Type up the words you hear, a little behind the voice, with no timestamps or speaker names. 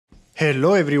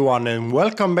Hello everyone and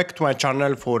welcome back to my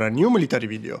channel for a new military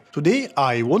video. Today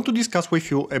I want to discuss with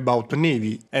you about the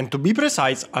Navy, and to be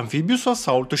precise, amphibious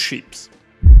assault ships.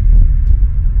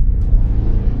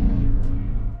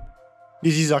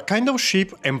 This is a kind of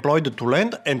ship employed to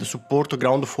land and support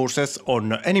ground forces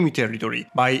on enemy territory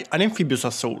by an amphibious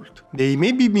assault. They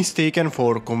may be mistaken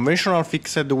for conventional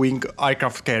fixed-wing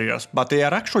aircraft carriers, but they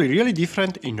are actually really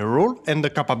different in role and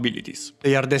capabilities.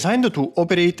 They are designed to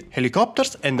operate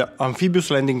helicopters and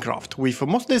amphibious landing craft, with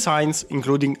most designs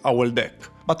including a well deck.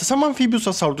 But some amphibious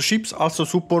assault ships also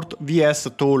support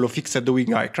VS-tall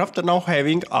fixed-wing aircraft, now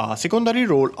having a secondary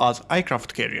role as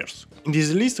aircraft carriers. In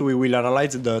this list we will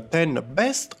analyze the 10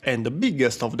 best and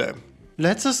biggest of them.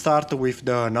 Let's start with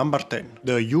the number 10,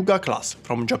 the Hyuga class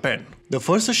from Japan. The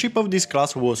first ship of this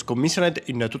class was commissioned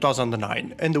in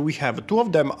 2009, and we have two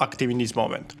of them active in this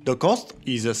moment. The cost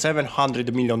is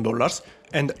 $700 million,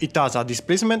 and it has a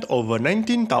displacement of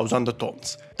 19,000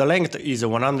 tons. The length is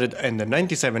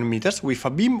 197 meters with a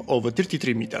beam of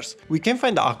 33 meters. We can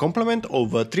find a complement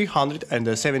of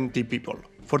 370 people.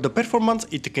 For the performance,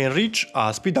 it can reach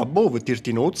a speed above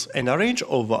 30 knots and a range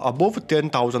of above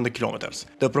 10,000 kilometers.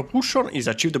 The propulsion is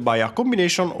achieved by a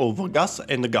combination of gas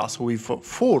and gas with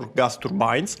 4 gas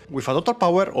turbines with a total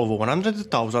power of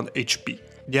 100,000 HP.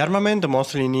 The armament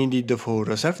mostly needed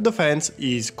for self-defense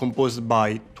is composed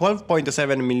by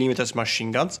 12.7mm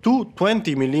machine guns, two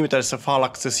 20mm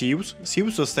Phalanx Zeus,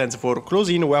 Zeus stands for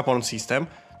Close-In Weapon System,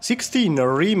 16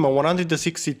 RIM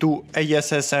 162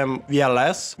 ASSM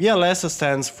VLS, VLS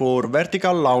stands for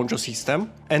Vertical Launch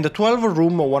System, and 12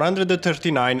 RUM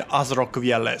 139 ASROC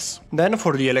VLS. Then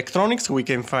for the electronics we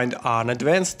can find an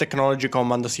Advanced Technology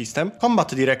Command System, Combat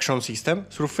Direction System,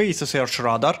 Surface Search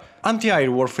Radar, Anti-Air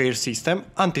Warfare System,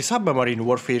 Anti-Submarine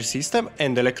Warfare System,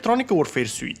 and Electronic Warfare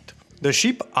Suite. The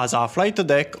ship has a flight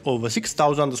deck of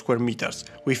 6,000 square meters,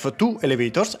 with 2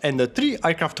 elevators and 3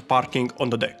 aircraft parking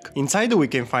on the deck. Inside we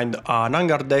can find an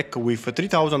hangar deck with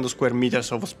 3,000 square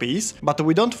meters of space, but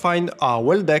we don't find a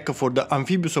well deck for the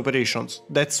amphibious operations.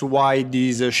 That's why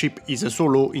this ship is so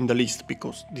low in the list,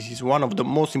 because this is one of the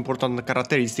most important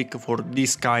characteristics for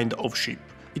this kind of ship.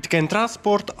 It can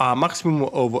transport a maximum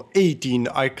of 18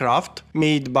 aircraft,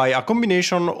 made by a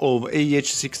combination of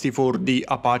AH-64D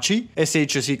Apache,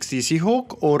 SH-60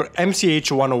 Seahawk or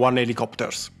MCH-101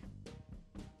 helicopters.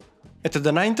 At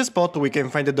the 9th spot we can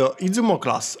find the Izumo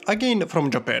class, again from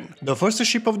Japan. The first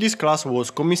ship of this class was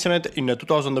commissioned in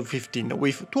 2015,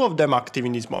 with two of them active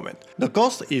in this moment. The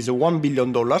cost is $1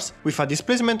 billion, with a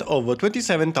displacement of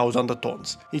 27,000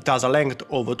 tons. It has a length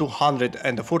of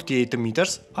 248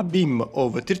 meters, a beam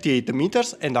of 38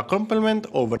 meters and a complement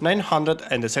of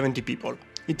 970 people.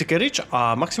 It can reach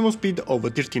a maximum speed of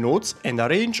 30 knots and a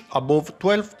range above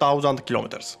 12,000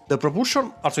 kilometers. The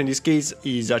propulsion, also in this case,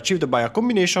 is achieved by a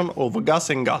combination of gas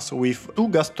and gas, with 2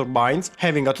 gas turbines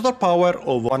having a total power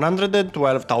of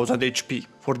 112,000 HP.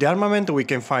 For the armament we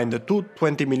can find 2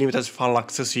 20mm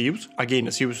Phalanx Zeus, again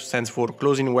Zeus stands for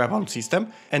Close-In Weapon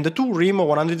System, and 2 RIM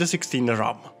 116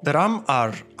 RAM. The RAM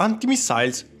are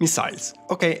anti-missiles missiles.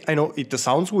 Okay, I know it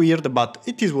sounds weird, but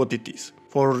it is what it is.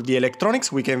 For the electronics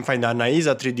we can find an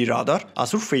AESA 3D radar, a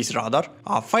surface radar,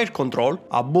 a fire control,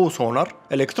 a bow sonar,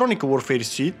 electronic warfare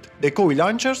suite, decoy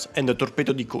launchers and a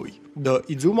torpedo decoy. The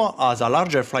Izumo has a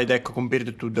larger flight deck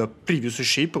compared to the previous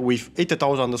ship with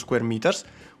 8,000 square meters.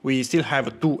 We still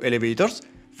have 2 elevators,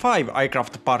 5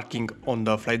 aircraft parking on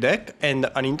the flight deck and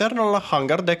an internal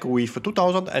hangar deck with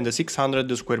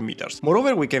 2,600 square meters.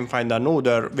 Moreover, we can find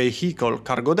another vehicle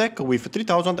cargo deck with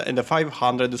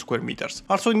 3,500 square meters.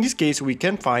 Also in this case we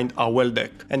can find a well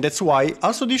deck, and that's why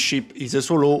also this ship is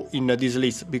so low in this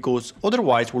list, because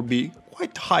otherwise would be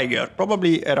quite higher,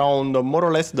 probably around more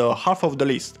or less the half of the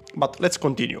list. But let's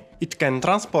continue. It can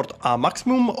transport a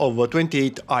maximum of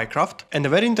 28 aircraft, and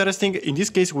very interesting, in this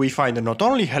case we find not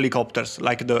only helicopters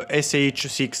like the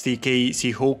SH-60K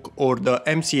Seahawk or the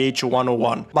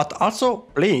MCH-101, but also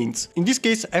planes, in this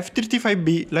case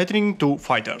F-35B Lightning II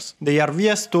fighters. They are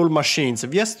VS-tall machines.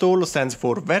 VS-tall stands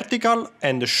for vertical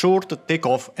and short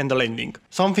takeoff and landing.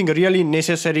 Something really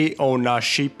necessary on a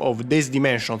ship of these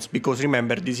dimensions, because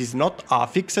remember, this is not a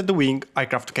fixed-wing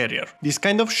aircraft carrier. This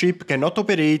kind of ship cannot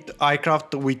operate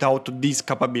aircraft without this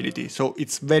capability, so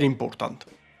it's very important.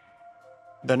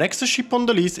 The next ship on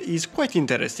the list is quite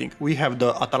interesting. We have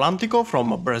the Atlântico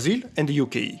from Brazil and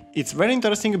UK. It's very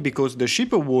interesting because the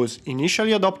ship was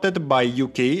initially adopted by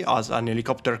UK as an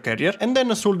helicopter carrier and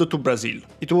then sold to Brazil.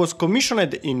 It was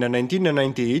commissioned in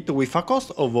 1998 with a cost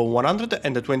of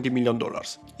 $120 million.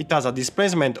 It has a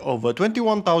displacement of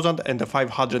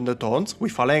 21,500 tons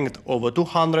with a length of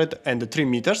 203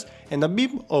 meters and a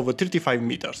beam of 35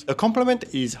 meters. The complement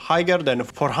is higher than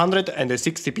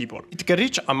 460 people. It can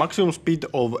reach a maximum speed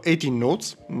of 18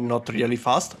 knots, not really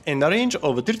fast, and a range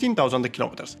of 13,000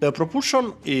 kilometers. The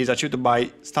propulsion is achieved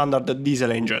by standard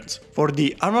diesel engines. For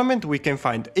the armament we can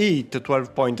find 8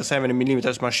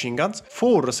 12.7mm machine guns,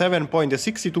 4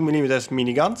 7.62mm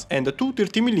miniguns, and 2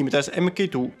 30mm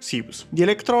Mk2 Zeus. The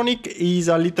electronic is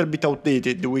a little bit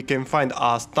outdated. We can find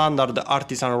a standard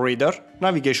artisan radar,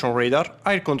 navigation radar,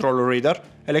 air control radar,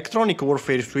 electronic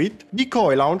warfare suite,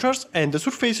 decoy launchers, and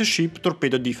surface ship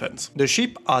torpedo defense. The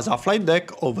ship has a flight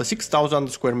deck of 6,000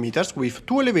 square meters with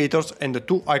 2 elevators and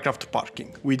 2 aircraft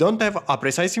parking. We don't have a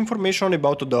precise information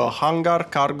about the hangar,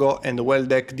 cargo, and well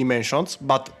deck dimensions,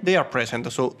 but they are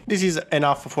present, so this is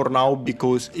enough for now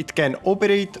because it can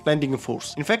operate landing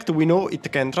force. In fact, we know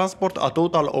it can transport a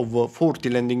total of 40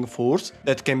 landing force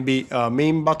that can be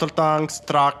main battle tanks,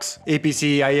 trucks,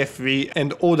 APC, IFV,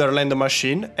 and other land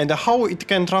machine, and how it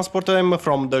can transport them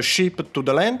from the ship to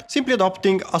the land, simply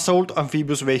adopting assault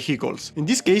amphibious vehicles, in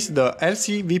this case the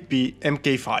LCVP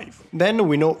Mk5. Then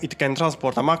we know it can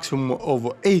transport a maximum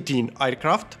of 18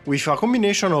 aircraft with a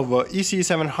combination of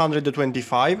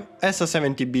EC-725,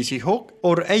 S-70B Seahawk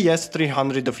or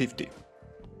AS-350.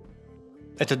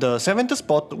 At the 7th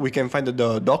spot we can find the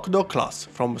TheDarthDesigner class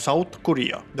from South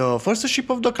Korea. The first ship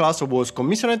of the class was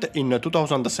commissioned in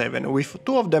 2007 with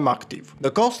 2 of them active. The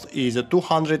cost is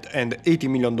 $280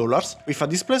 million with a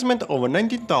displacement of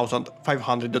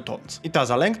 19,500 tons. It has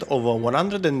a length of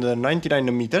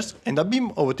 199 meters and a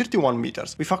beam of 31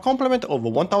 meters with a complement of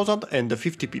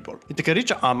 1,050 people. It can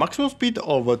reach a maximum speed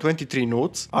of 23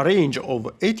 knots, a range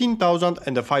of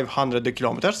 18,500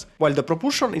 kilometers, while the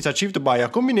propulsion is achieved by a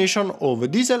combination of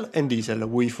diesel and diesel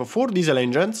with 4 diesel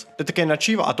engines that can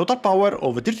achieve a total power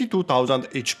of 32,000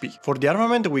 HP. For the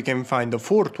armament we can find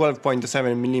 4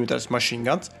 12.7mm machine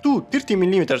guns, 2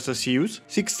 30mm Zeus,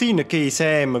 16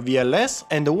 KSM VLS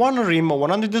and 1 RIM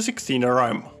 116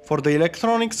 RAM. For the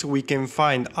electronics we can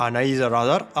find an AESA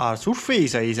radar, a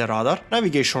surface AESA radar,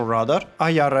 navigation radar,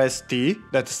 IRST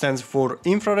that stands for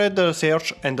infrared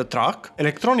search and track,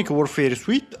 electronic warfare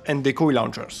suite and decoy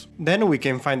launchers. Then we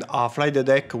can find a flight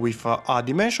deck with a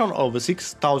dimension of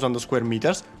 6,000 square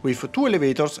meters with 2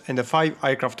 elevators and 5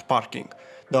 aircraft parking.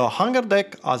 The hangar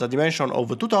deck has a dimension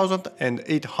of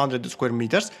 2,800 square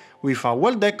meters with a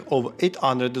well deck of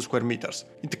 800 square meters.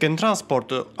 It can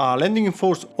transport a landing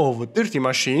force of 30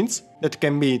 machines that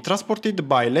can be transported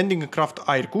by landing craft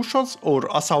air cushions or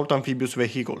assault amphibious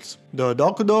vehicles. The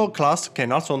TheDarthDesigner class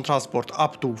can also transport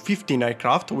up to 15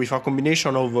 aircraft with a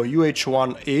combination of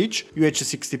UH-1H,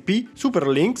 UH-60P,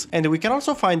 Superlynx, and we can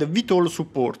also find VTOL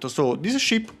support, so this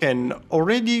ship can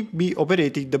already be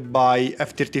operated by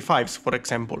F-35s, for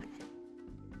example.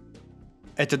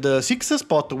 At the 6th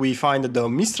spot we find the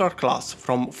Mistral class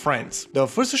from France. The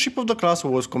first ship of the class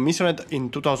was commissioned in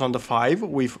 2005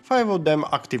 with 5 of them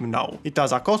active now. It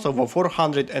has a cost of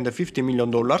 $450 million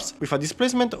with a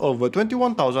displacement of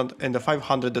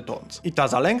 21,500 tons. It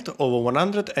has a length of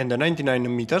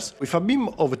 199 meters with a beam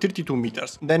of 32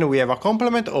 meters. Then we have a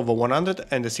complement of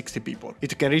 160 people.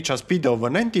 It can reach a speed of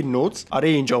 19 knots, a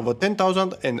range of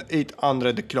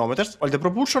 10,800 kilometers, while the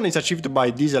propulsion is achieved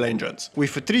by diesel engines,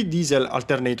 with 3 diesel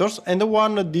alternators and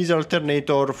 1 diesel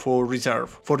alternator for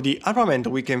reserve. For the armament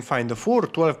we can find 4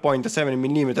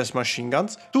 12.7mm machine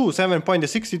guns, 2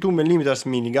 7.62mm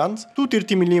miniguns, 2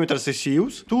 30mm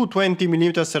Zeus, 2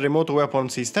 20mm remote weapon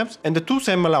systems, and 2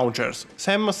 SEM launchers.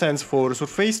 SEM stands for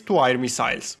surface to air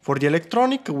missiles. For the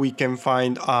electronic we can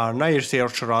find an air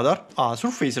search radar, a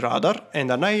surface radar, and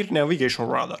an air navigation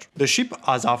radar. The ship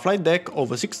has a flight deck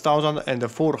of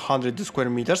 6,400 square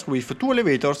meters with 2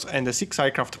 elevators and 6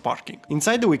 aircraft parking.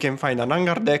 Inside we can find an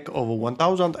hangar deck of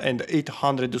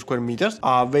 1,800 square meters,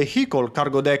 a vehicle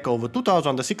cargo deck of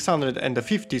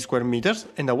 2,650 square meters,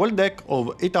 and a well deck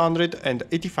of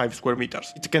 885 square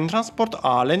meters. It can transport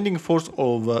a landing force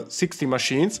of 60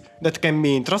 machines that can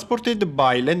be transported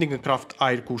by landing craft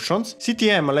air cushions,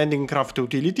 CTM landing craft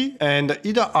utility, and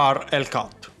IDA-R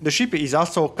LCAT. The ship is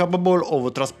also capable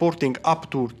of transporting up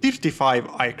to 35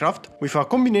 aircraft with a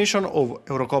combination of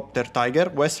Eurocopter Tiger,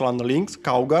 Westland Lynx,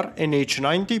 Cougar,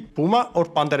 NH-90, Puma or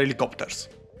Panther helicopters.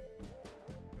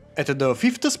 At the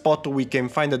 5th spot we can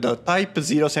find the Type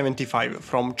 075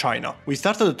 from China. We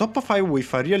started the top 5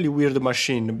 with a really weird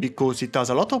machine because it has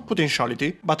a lot of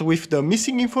potentiality, but with the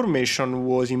missing information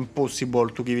was impossible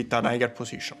to give it a higher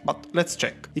position. But let's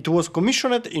check. It was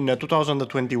commissioned in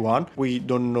 2021, we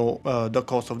don't know the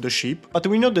cost of the ship, but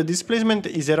we know the displacement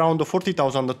is around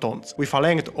 40,000 tons, with a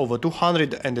length of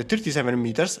 237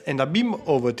 meters and a beam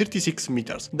of 36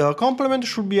 meters. The complement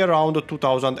should be around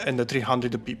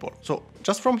 2,300 people, so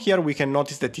just from here we can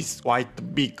notice that it's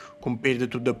quite big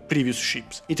compared to the previous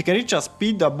ships. It can reach a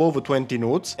speed above 20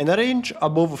 knots and a range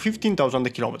above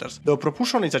 15,000 kilometers. The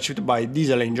propulsion is achieved by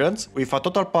diesel engines with a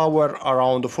total power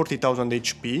around 40,000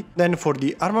 HP. Then for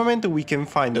the armament we can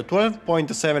find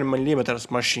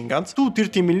 12.7mm machine guns, 2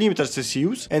 30mm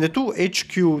CCUs and 2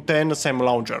 HQ-10 SAM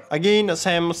launcher. Again,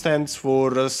 SAM stands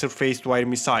for surface-to-air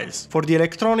missiles. For the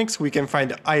electronics we can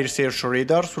find air search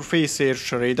radar, surface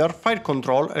search radar, fire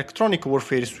control, electronic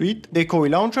warfare suite, decoy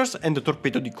launchers and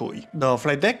torpedo decoy. The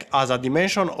flight deck has a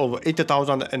dimension of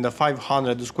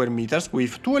 8,500 square meters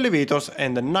with 2 elevators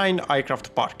and 9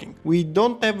 aircraft parking. We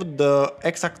don't have the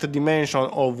exact dimension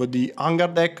of the hangar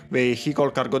deck,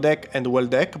 vehicle cargo deck and well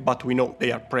deck, but we know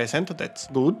they are present, that's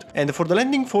good. And for the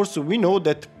landing force we know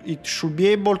that it should be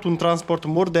able to transport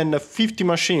more than 50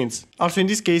 machines. Also in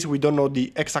this case we don't know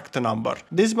the exact number.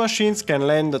 These machines can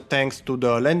land thanks to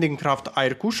the landing craft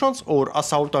air cushions or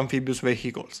assault amphibious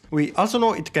vehicles. We also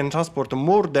know it can transport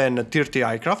more than 30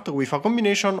 aircraft with a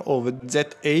combination of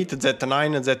Z8,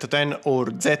 Z9, Z10 or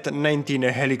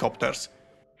Z19 helicopters.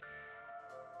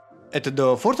 At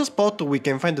the 4th spot we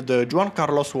can find the Juan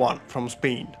Carlos I from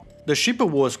Spain. The ship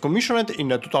was commissioned in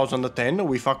 2010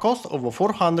 with a cost of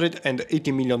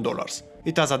 $480 million.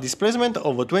 It has a displacement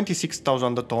of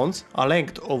 26,000 tons, a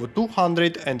length of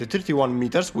 231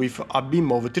 meters with a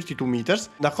beam of 32 meters,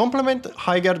 and a complement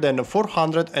higher than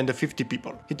 450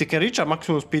 people. It can reach a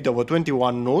maximum speed of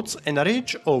 21 knots and a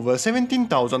range of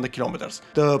 17,000 kilometers.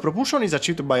 The propulsion is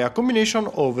achieved by a combination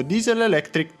of diesel,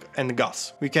 electric and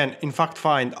gas. We can in fact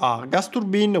find a gas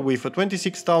turbine with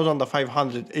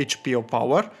 26,500 HP of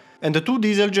power, and 2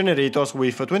 diesel generators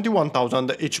with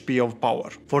 21,000 HP of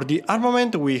power. For the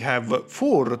armament we have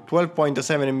 4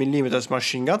 12.7mm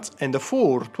machine guns and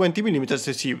 4 20mm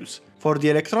CCUs. For the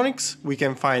electronics we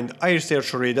can find air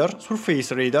search radar,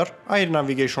 surface radar, air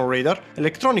navigation radar,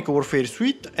 electronic warfare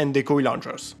suite and decoy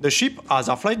launchers. The ship has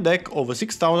a flight deck of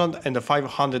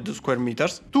 6,500 square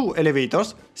meters, 2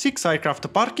 elevators, 6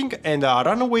 aircraft parking and a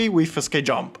runway with ski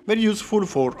jump, very useful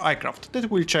for aircraft that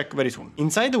we'll check very soon.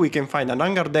 Inside we can find an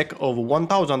hangar deck of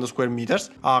 1,000 square meters,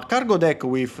 a cargo deck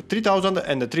with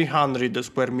 3,300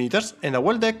 square meters and a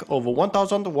well deck of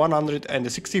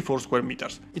 1,164 square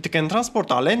meters. It can transport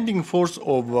a landing force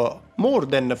of more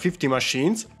than 50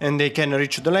 machines, and they can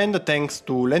reach the land thanks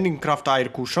to landing craft air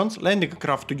cushions, landing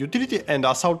craft utility and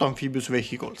assault amphibious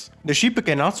vehicles. The ship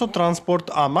can also transport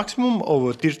a maximum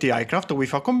of 30 aircraft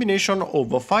with a combination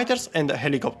of fighters and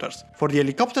helicopters. For the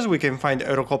helicopters we can find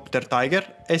Eurocopter Tiger,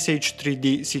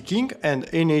 SH-3D Sea King and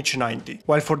NH-90,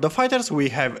 while for the fighters we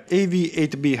have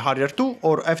AV-8B Harrier II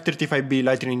or F-35B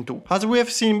Lightning II. As we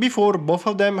have seen before, both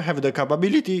of them have the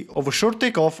capability of short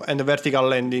takeoff and vertical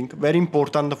landing, very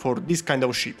important for this kind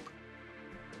of ship.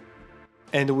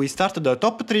 And we start the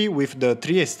top 3 with the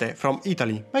Trieste from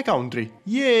Italy, my country.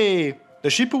 Yay! The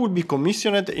ship will be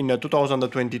commissioned in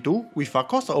 2022 with a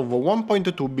cost of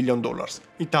 $1.2 billion.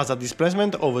 It has a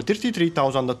displacement of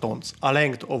 33,000 tons, a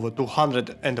length of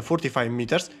 245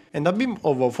 meters and a beam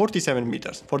of 47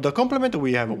 meters. For the complement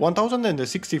we have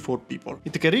 1,064 people.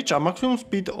 It can reach a maximum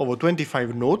speed of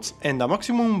 25 knots and a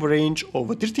maximum range of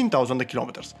 13,000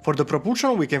 kilometers. For the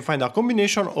propulsion we can find a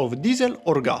combination of diesel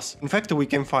or gas. In fact we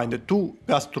can find 2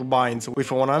 gas turbines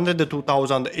with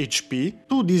 102,000 HP,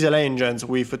 2 diesel engines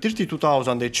with 32,000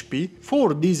 HP,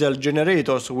 4 diesel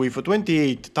generators with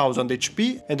 28,000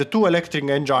 HP and 2 electric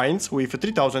engines with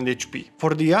 3,000 HP.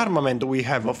 For the armament we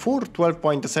have 4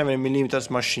 12.7mm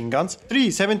machine guns, 3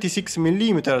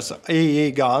 76mm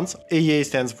AA guns, AA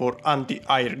stands for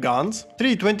anti-air guns,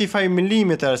 3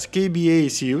 25mm KBA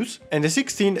CUs and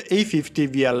 16 A50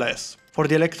 VLS. For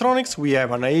the electronics we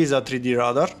have an AESA 3D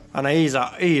radar, an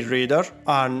AESA air radar,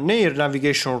 an air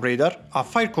navigation radar, a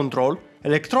fire control,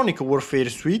 electronic warfare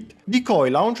suite, decoy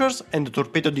launchers and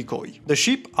torpedo decoy. The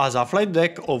ship has a flight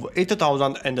deck of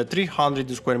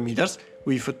 8,300 square meters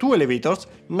with 2 elevators,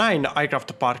 9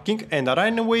 aircraft parking and a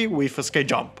runway with ski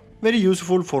jump. very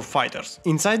useful for fighters.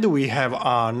 Inside we have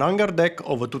an hangar deck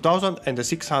of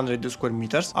 2600 square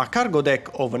meters, a cargo deck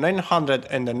of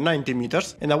 990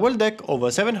 meters, and a well deck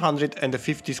of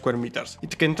 750 square meters.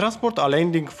 It can transport a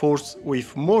landing force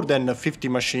with more than 50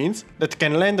 machines that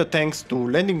can land thanks to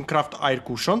landing craft air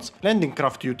cushions, landing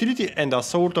craft utility, and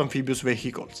assault amphibious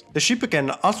vehicles. The ship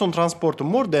can also transport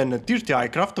more than 30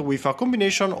 aircraft with a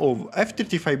combination of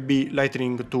F-35B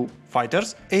Lightning II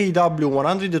fighters,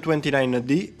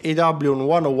 AW-129D,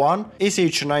 AW-101,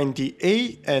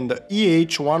 SH-90A, and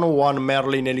EH-101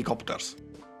 Merlin helicopters.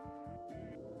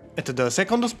 At the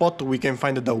second spot we can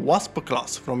find the Wasp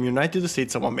Class from United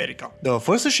States of America. The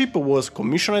first ship was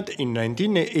commissioned in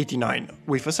 1989,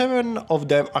 with 7 of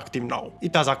them active now.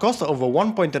 It has a cost of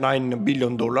 $1.9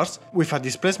 billion, with a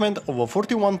displacement of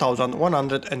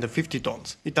 41,150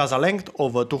 tons. It has a length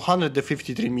of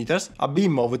 253 meters, a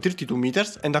beam of 32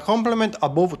 meters, and a complement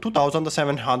above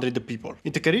 2,700 people.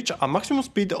 It can reach a maximum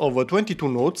speed of 22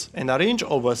 knots and a range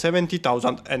of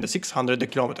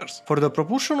 70,600 kilometers. For the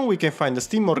propulsion we can find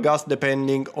steam or gas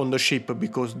depending on the ship,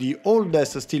 because the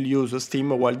oldest still use steam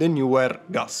while the newer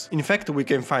gas. In fact, we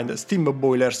can find steam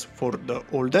boilers for the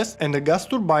oldest and gas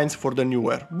turbines for the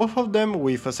newer, both of them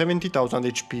with 70,000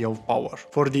 HP of power.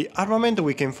 For the armament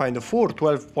we can find 4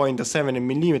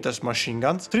 12.7mm machine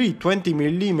guns, 3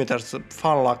 20mm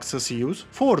Phalanx CUs,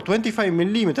 4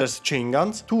 25mm chain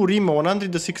guns, 2 RIM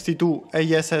 162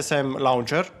 ASSM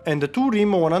launcher, and 2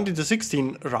 RIM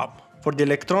 116 RAM. For the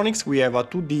electronics we have a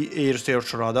 2D air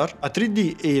search radar, a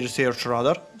 3D air search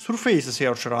radar, surface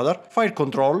search radar, fire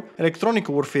control, electronic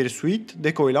warfare suite,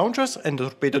 decoy launchers, and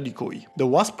torpedo decoy. The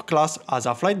Wasp class has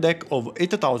a flight deck of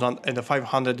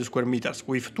 8,500 square meters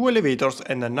with 2 elevators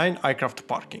and 9 aircraft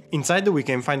parking. Inside we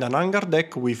can find an hangar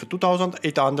deck with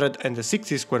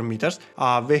 2,860 square meters,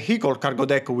 a vehicle cargo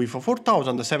deck with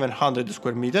 4,700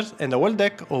 square meters, and a well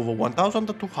deck of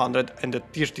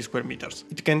 1,230 square meters.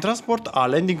 It can transport a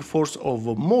landing force of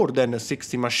more than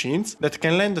 60 machines that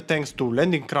can land thanks to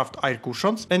landing craft air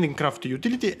cushions, landing craft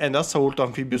utility, and assault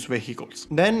amphibious vehicles.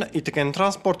 Then it can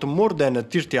transport more than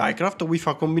 30 aircraft with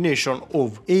a combination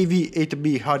of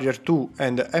AV-8B Harrier II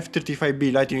and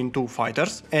F-35B Lightning II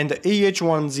fighters, and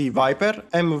AH-1Z Viper,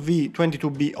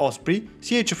 MV-22B Osprey,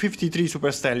 CH-53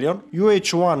 Super Stallion,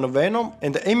 UH-1 Venom,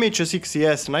 and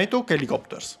MH-60S Nighthawk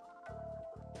helicopters.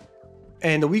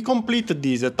 And we complete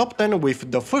this top 10 with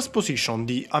the first position,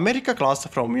 the America class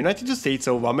from United States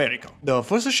of America. The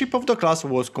first ship of the class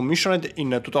was commissioned in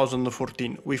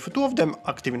 2014, with 2 of them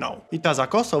active now. It has a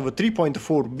cost of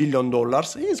 $3.4 billion,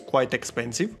 is quite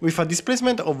expensive, with a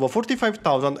displacement of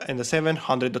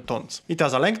 45,700 tons. It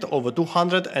has a length of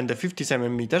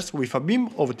 257 meters with a beam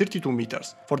of 32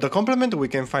 meters. For the complement we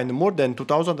can find more than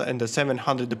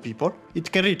 2,700 people.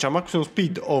 It can reach a maximum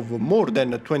speed of more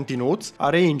than 20 knots,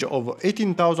 a range of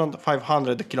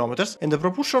 18,500 kilometers, and the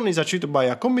propulsion is achieved by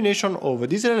a combination of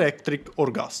diesel electric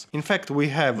or gas. In fact, we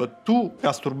have 2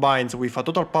 gas turbines with a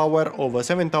total power of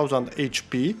 7,000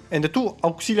 HP and 2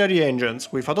 auxiliary engines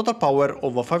with a total power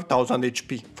of 5,000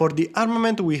 HP. For the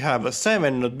armament we have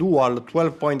 7 dual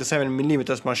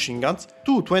 12.7mm machine guns,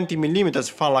 2 20mm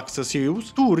Phalanx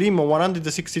CUs, 2 RIM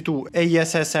 162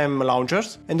 ASSM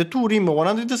launchers, and 2 RIM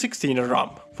 116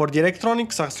 RAM. For the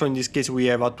electronics, also in this case we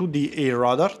have a 2D air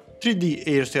radar, 3D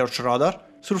air search radar,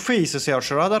 surface search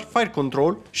radar, fire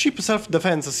control, ship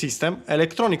self-defense system,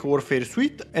 electronic warfare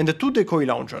suite, and 2 decoy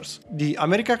launchers. The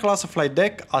America class flight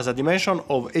deck has a dimension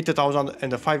of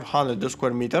 8,500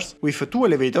 square meters with 2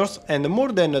 elevators and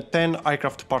more than 10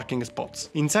 aircraft parking spots.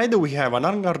 Inside we have an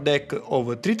hangar deck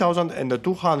of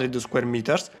 3,200 square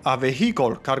meters, a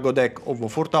vehicle cargo deck of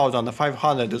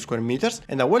 4,500 square meters,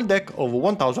 and a well deck of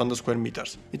 1,000 square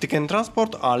meters. It can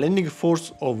transport a landing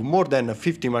force of more than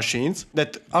 50 machines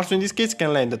that also in this case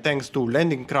can land thanks to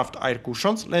landing craft air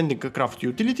cushions, landing craft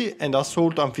utility, and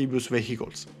assault amphibious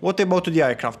vehicles. What about the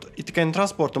aircraft? It can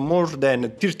transport more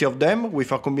than 30 of them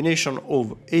with a combination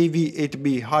of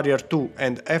AV-8B Harrier II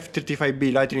and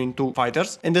F-35B Lightning II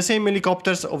fighters, and the same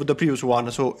helicopters of the previous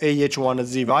one, so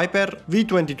AH-1Z Viper,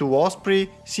 V-22 Osprey,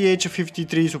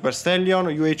 CH-53 Super Stallion,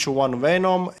 UH-1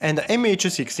 Venom, and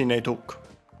MH-60 Nighthawk.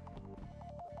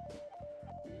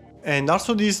 And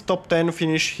also this top 10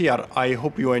 finish here. I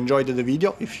hope you enjoyed the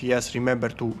video. If yes, remember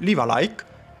to leave a like.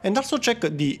 And also check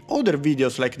the other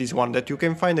videos like this one that you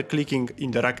can find clicking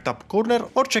in the right top corner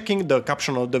or checking the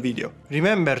caption of the video.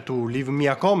 Remember to leave me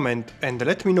a comment and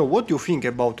let me know what you think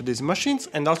about these machines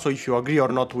and also if you agree or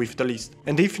not with the list.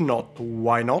 And if not,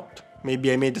 why not?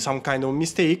 Maybe I made some kind of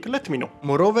mistake, let me know.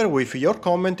 Moreover, with your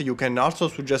comment you can also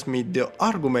suggest me the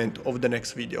argument of the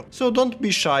next video. So don't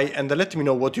be shy and let me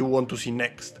know what you want to see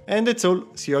next. And that's all,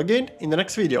 see you again in the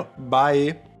next video,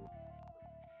 bye!